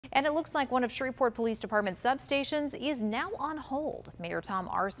And it looks like one of Shreveport Police Department substations is now on hold. Mayor Tom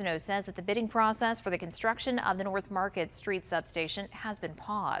Arsenault says that the bidding process for the construction of the North Market Street substation has been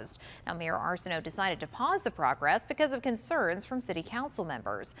paused. Now, Mayor Arsenault decided to pause the progress because of concerns from city council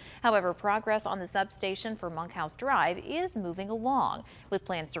members. However, progress on the substation for Monkhouse Drive is moving along, with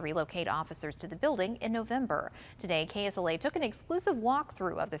plans to relocate officers to the building in November. Today, KSLA took an exclusive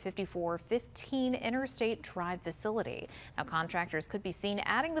walkthrough of the 5415 Interstate Drive facility. Now, contractors could be seen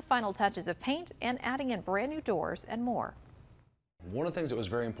adding the final touches of paint and adding in brand new doors and more. One of the things that was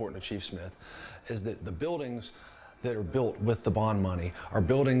very important to Chief Smith is that the buildings that are built with the bond money are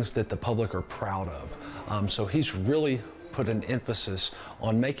buildings that the public are proud of. So he's really put an emphasis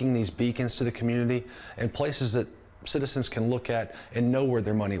on making these beacons to the community and places that citizens can look at and know where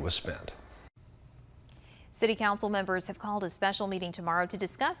their money was spent. City council members have called a special meeting tomorrow to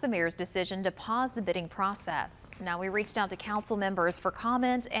discuss the mayor's decision to pause the bidding process. Now, we reached out to council members for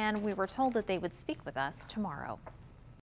comment and we were told that they would speak with us tomorrow.